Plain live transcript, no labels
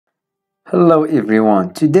Hello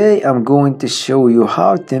everyone, today I'm going to show you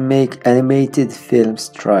how to make animated film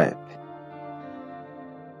stripe.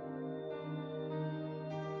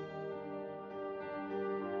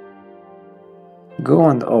 Go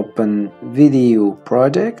and open video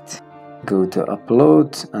project, go to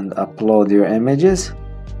upload and upload your images.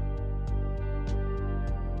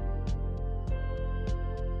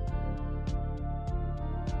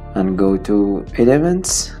 And go to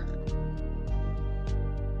elements,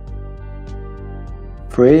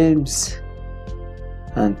 frames,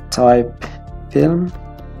 and type film.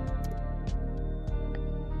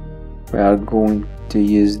 We are going to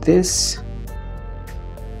use this.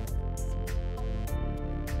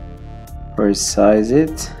 Resize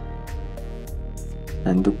it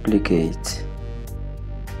and duplicate.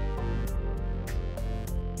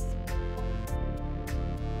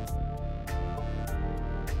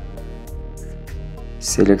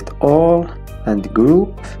 Select all and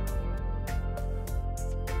group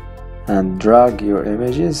and drag your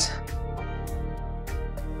images.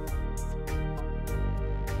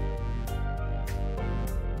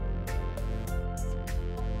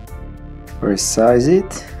 Resize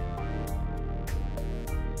it.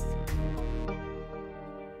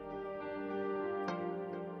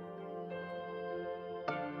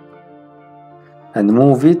 And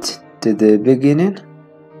move it to the beginning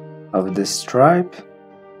of the stripe.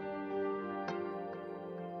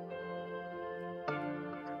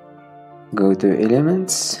 Go to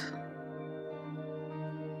elements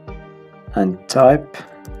and type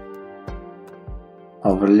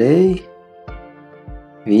overlay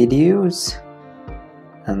videos,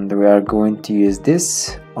 and we are going to use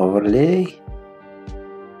this overlay.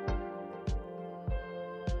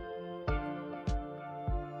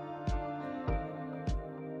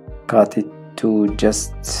 Cut it to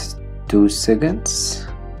just 2 seconds.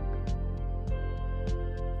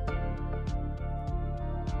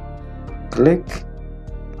 Click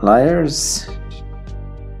layers,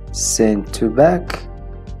 send to back,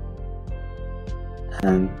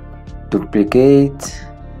 and duplicate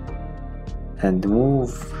and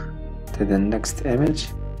move to the next image.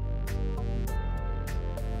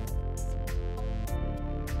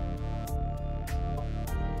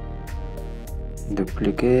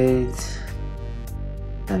 Duplicate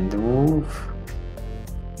and move.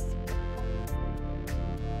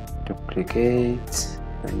 Duplicate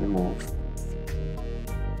and move.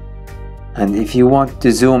 And if you want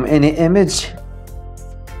to zoom any image,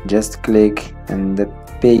 just click on the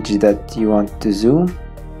page that you want to zoom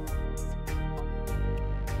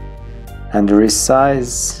and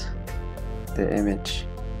resize the image.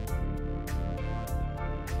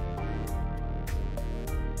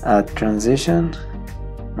 Add transition,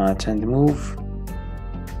 match and move.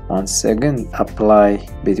 Once again, apply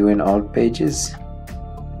between all pages.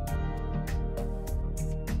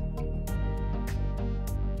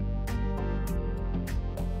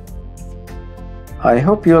 I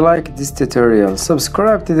hope you like this tutorial.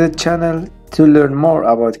 Subscribe to the channel to learn more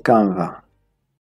about Canva.